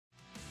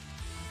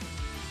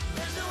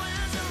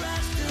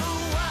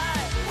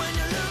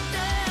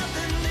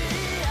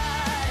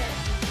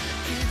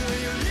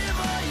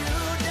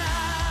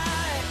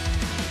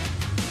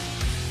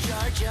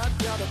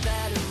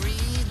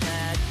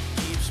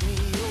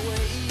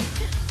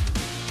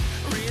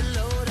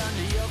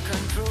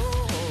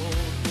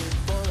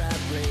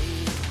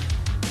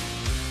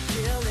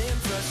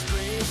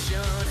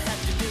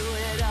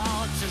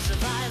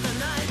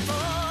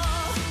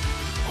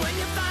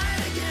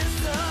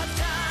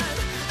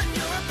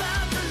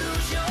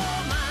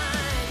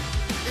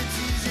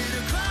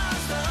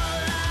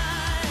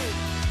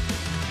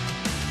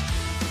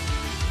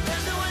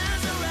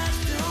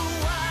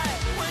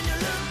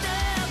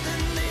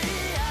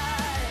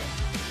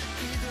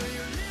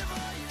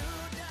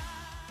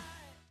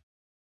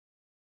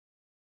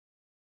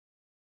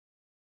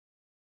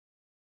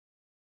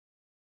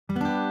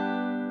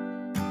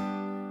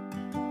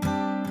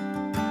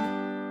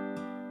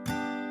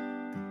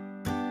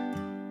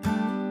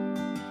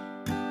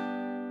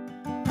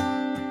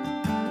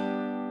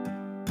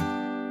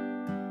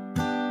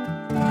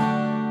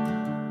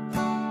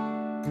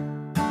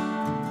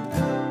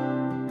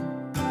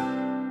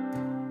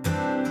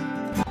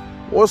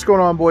What's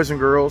going on, boys and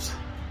girls?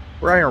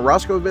 We're out here in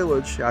Roscoe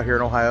Village out here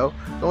in Ohio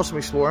doing some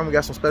exploring. We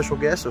got some special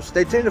guests, so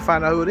stay tuned to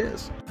find out who it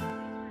is.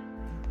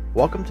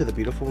 Welcome to the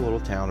beautiful little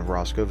town of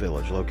Roscoe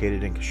Village,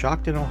 located in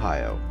Coshocton,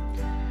 Ohio.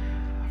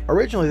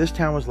 Originally, this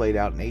town was laid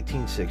out in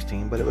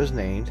 1816, but it was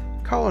named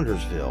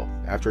Collandersville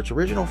after its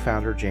original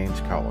founder, James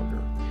Collander.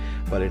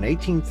 But in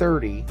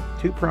 1830,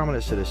 two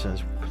prominent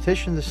citizens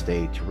petitioned the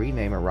state to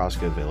rename it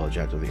Roscoe Village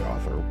after the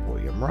author,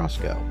 William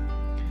Roscoe.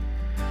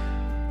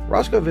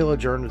 Roscoe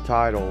Village earned the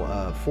title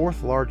of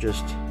fourth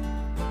largest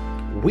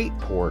wheat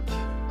port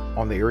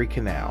on the Erie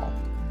Canal.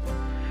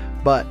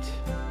 But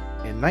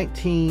in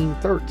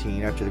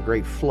 1913, after the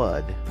Great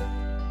Flood,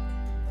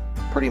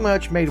 pretty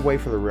much made way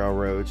for the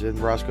railroads, and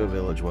Roscoe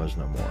Village was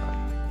no more.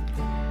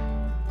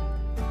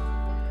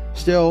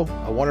 Still,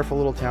 a wonderful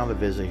little town to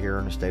visit here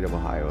in the state of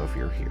Ohio if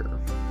you're here.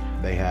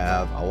 They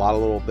have a lot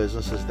of little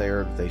businesses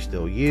there that they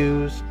still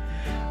use,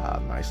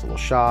 nice little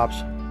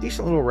shops,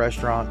 decent little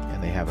restaurant,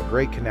 and they have a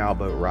great canal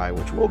boat ride,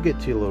 which we'll get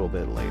to a little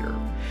bit later.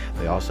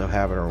 They also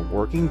have a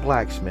working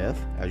blacksmith,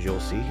 as you'll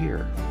see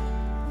here.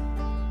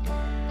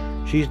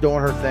 She's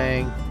doing her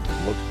thing,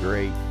 looks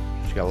great.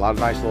 She's got a lot of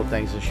nice little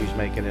things that she's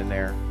making in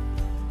there.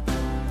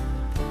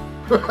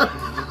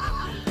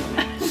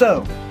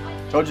 So,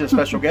 told you the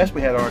special guest we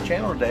had on our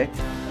channel today.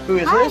 Who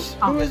is this?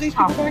 Who is these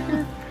people back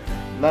here?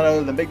 None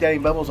other than Big Daddy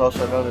Bubbles,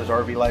 also known as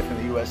RV Life in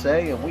the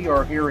USA, and we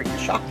are here in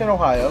Coshocton,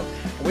 Ohio.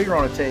 And we're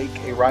going to take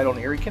a ride on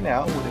the Erie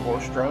Canal with a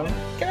horse-drawn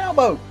canal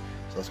boat.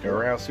 So let's go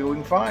around and see what we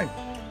can find.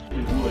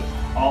 Wood,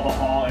 all the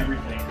hull,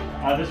 everything.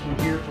 This one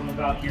here, from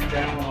about here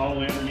down and all the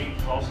way underneath,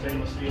 is all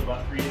stainless steel,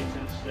 about 3/8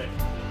 inch thick.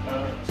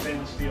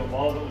 Stainless steel.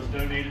 All of it was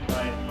donated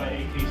by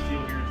AK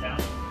Steel here in town.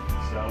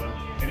 So,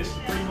 and this is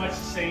pretty much the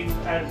same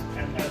as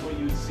what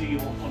you would see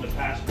on the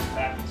passenger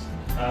packets.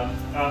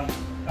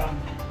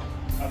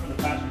 For the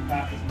passenger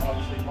packets,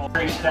 obviously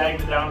very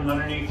stagnant down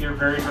underneath here,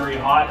 very, very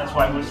hot. That's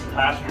why most of the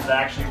passengers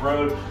actually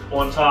rode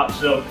on top.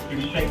 So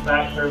if you think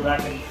back there,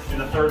 back in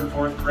the 3rd and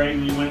 4th grade,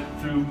 when you went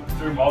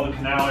through all the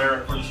canal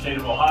area for the state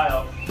of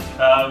Ohio,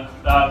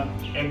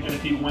 and the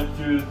people went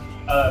through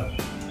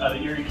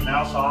the Erie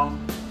Canal song,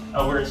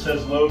 where it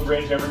says "Load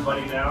bridge,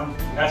 everybody down."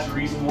 That's the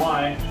reason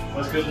why,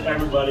 was because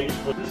everybody.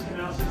 This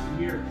canal system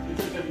here, it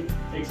took them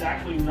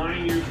exactly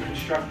 9 years to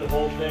construct the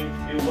whole thing.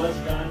 It was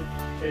done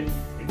in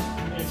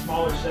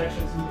smaller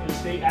sections, and the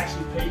state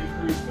actually paid the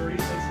crews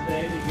 36 a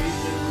day. They gave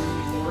them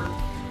room and board,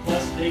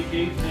 plus they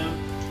gave them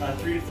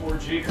 3 to 4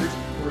 jiggers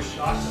or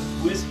shots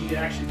of whiskey to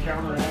actually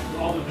counteract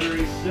all the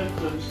various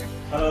symptoms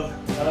of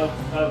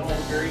all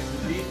the various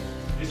diseases.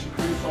 These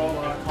crews saw a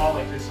lot of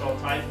colic, they saw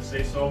typhus,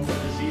 they saw a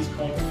disease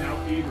called canal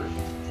fever.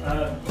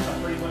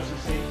 Pretty much the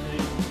same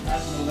thing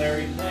as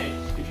malaria today.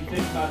 If you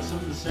think about some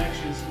of the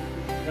sections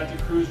that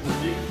the crews were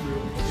digging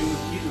through, it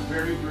was either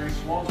very, very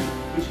swollen,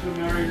 which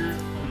familiar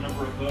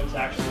number of boats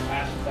actually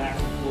passed back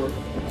and forth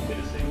in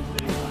a single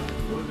thing.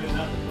 It would have been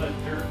nothing but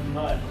dirt and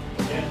mud.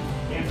 And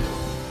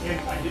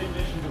I did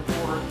mention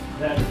before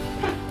that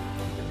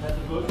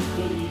the boat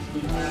could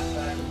easily pass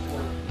back and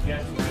forth.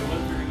 Yes, it was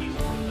very easy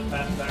for them to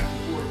pass back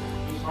and forth.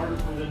 It was harder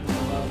for them to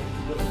come up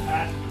with a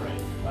passenger train.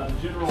 The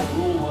general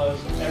rule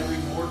was every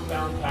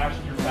northbound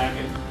passenger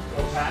packet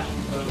or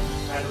passenger boat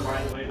had the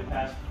right of way to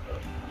pass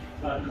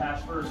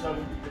first. So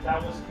if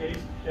that was the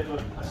case, if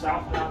a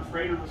southbound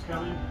freighter was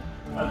coming,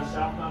 the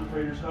southbound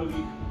freighter's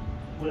hoagie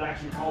would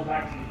actually call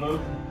back to the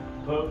boat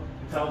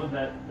and tell them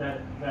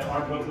that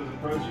our boat was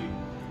approaching,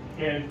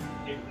 and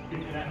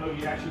that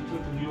hoagie actually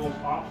took the mules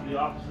off to the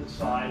opposite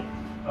side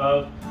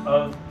of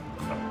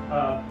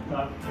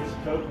his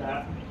tow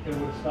path and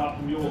would have stopped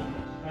the mules.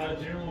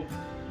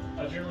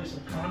 Generally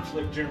some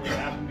conflict generally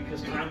happened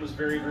because time was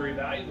very, very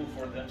valuable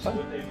for them. So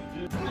what they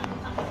would do.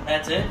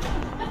 That's it?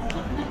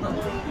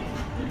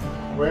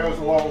 Where's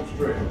the long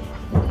stretch?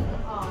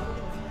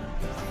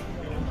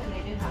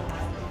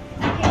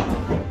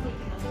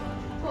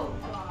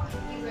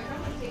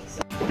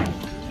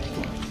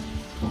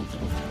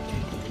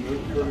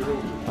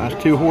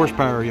 That's 2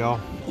 horsepower, y'all.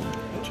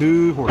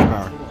 2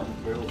 horsepower.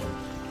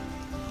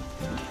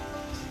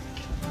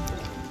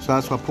 So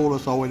that's what pulled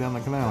us all the way down the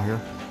canal here.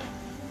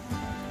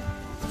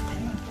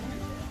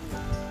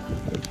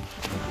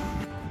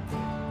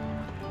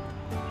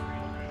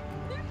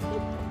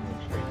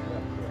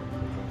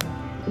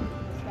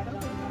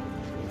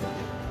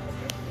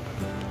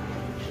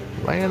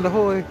 Land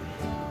ahoy.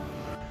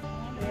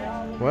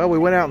 Well, we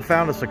went out and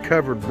found us a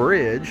covered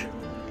bridge.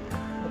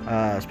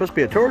 It's supposed to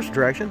be a tourist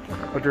attraction,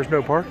 but there's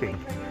no parking.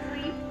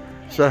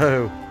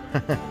 So,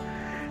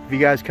 if you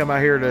guys come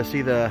out here to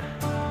see the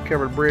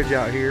covered bridge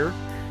out here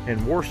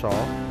in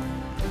Warsaw,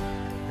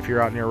 if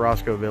you're out near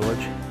Roscoe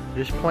Village,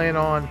 just plan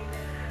on,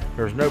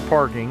 there's no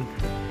parking.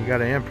 You got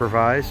to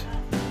improvise.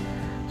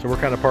 So we're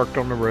kind of parked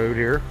on the road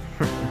here.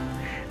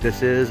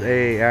 This is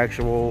a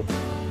actual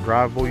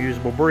drivable,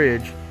 usable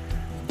bridge.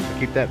 So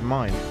keep that in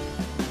mind.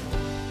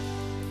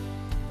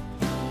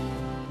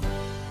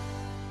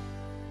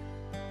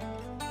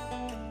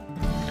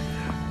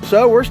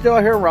 So we're still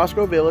here in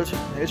Roscoe Village.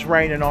 It's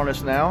raining on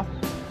us now.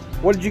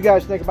 What did you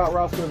guys think about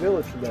Roscoe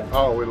Village today?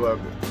 Oh, we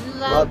loved it.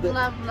 Loved it.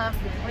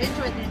 We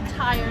enjoyed the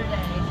entire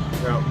day.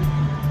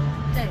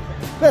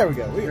 Yeah. There we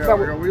go.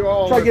 We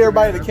all try to get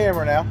everybody to the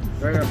camera now.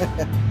 Yeah.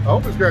 I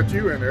hope it's got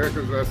you in there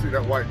because I see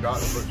that white dot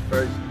in front of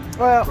your face.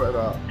 Well,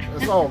 but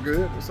it's all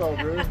good. It's all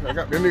good. I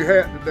got my new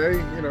hat today,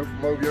 you know,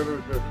 from over the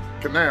other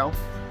canal.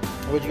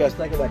 What did you guys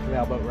think of that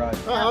canal boat ride?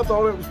 I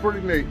thought it was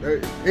pretty neat.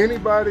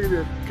 Anybody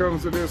that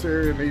comes to this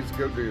area needs to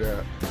go do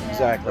that. Yeah.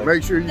 Exactly.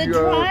 Make sure you. The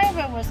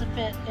driver was a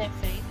bit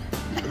iffy.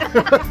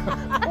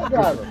 What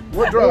driver?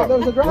 What driver? There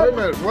was a driver? Wait a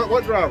minute.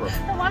 What driver?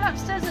 The one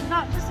upstairs that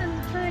knocked us in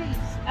the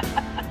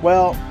trees.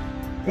 Well,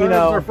 you know,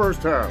 that was her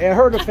first time. in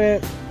her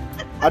defense,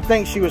 I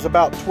think she was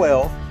about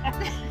 12.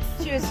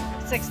 She was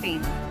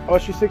 16. Oh,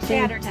 she's 16? She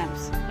had her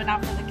temps, but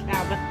not for the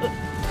canal boat.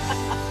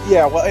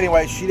 Yeah, well,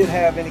 anyway, she didn't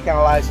have any kind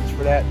of license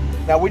for that.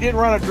 Now, we did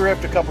run a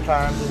drift a couple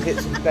times and hit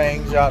some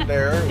things out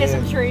there. Hit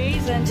some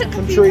trees and Took a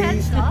some few trees.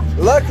 heads off.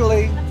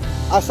 Luckily,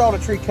 I saw the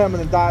tree coming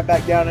and dive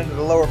back down into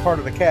the lower part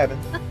of the cabin.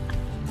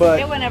 But,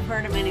 it wouldn't have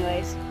hurt him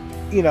anyways.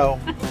 you know,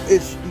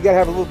 it's you got to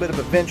have a little bit of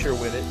adventure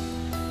with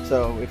it.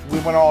 So if we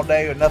went all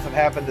day and nothing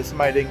happened, that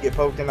somebody didn't get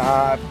poked in the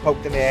eye,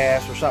 poked in the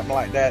ass or something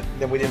like that,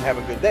 then we didn't have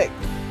a good day.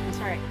 That's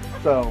right.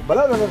 So, but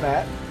other than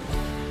that,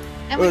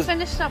 And we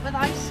finished up with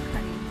ice cream.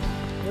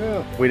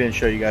 Yeah. we didn't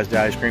show you guys the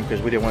ice cream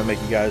because we didn't want to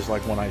make you guys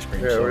like one ice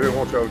cream. Yeah, so. we didn't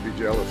want y'all to be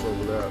jealous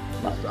over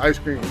that. The ice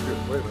cream was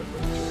good. Wait a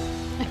minute.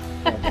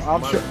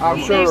 I'm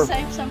Can sure. you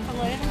save some for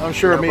later? I'm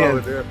sure me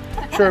and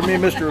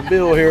Mr.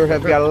 Bill here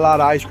have got a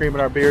lot of ice cream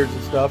in our beards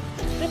and stuff.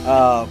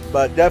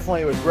 But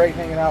definitely it was great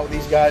hanging out with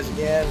these guys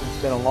again.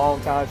 It's been a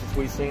long time since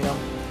we've seen them.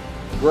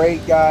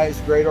 Great guys,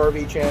 great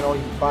RV channel.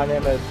 You can find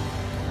them at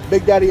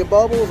Big Daddy of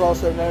Bubbles,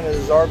 also known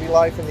as RV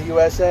Life in the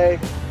USA.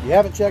 If you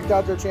haven't checked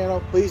out their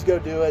channel, please go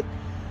do it.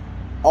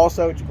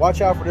 Also,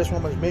 watch out for this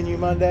woman's Menu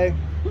Monday.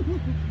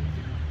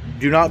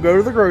 Do not go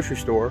to the grocery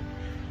store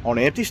on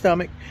an empty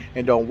stomach,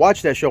 and don't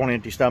watch that show on an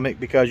empty stomach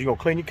because you're going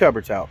to clean your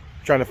cupboards out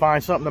trying to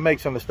find something to make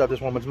some of the stuff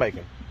this woman's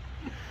making.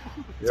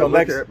 Yeah, So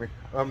look next- at me.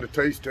 I'm the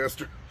taste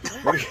tester.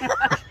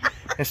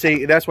 And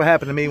see, that's what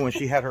happened to me when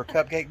she had her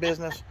cupcake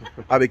business.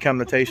 I become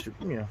the taster,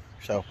 you know,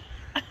 so.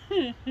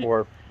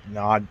 Or,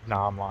 no,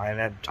 I'm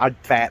lying. I'm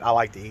fat. I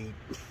like to eat.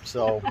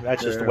 So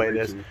that's just the way it me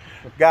is. too.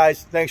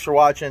 Guys, thanks for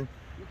watching.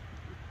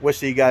 We'll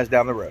see you guys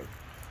down the road.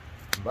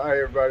 Bye,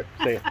 everybody.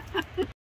 See ya.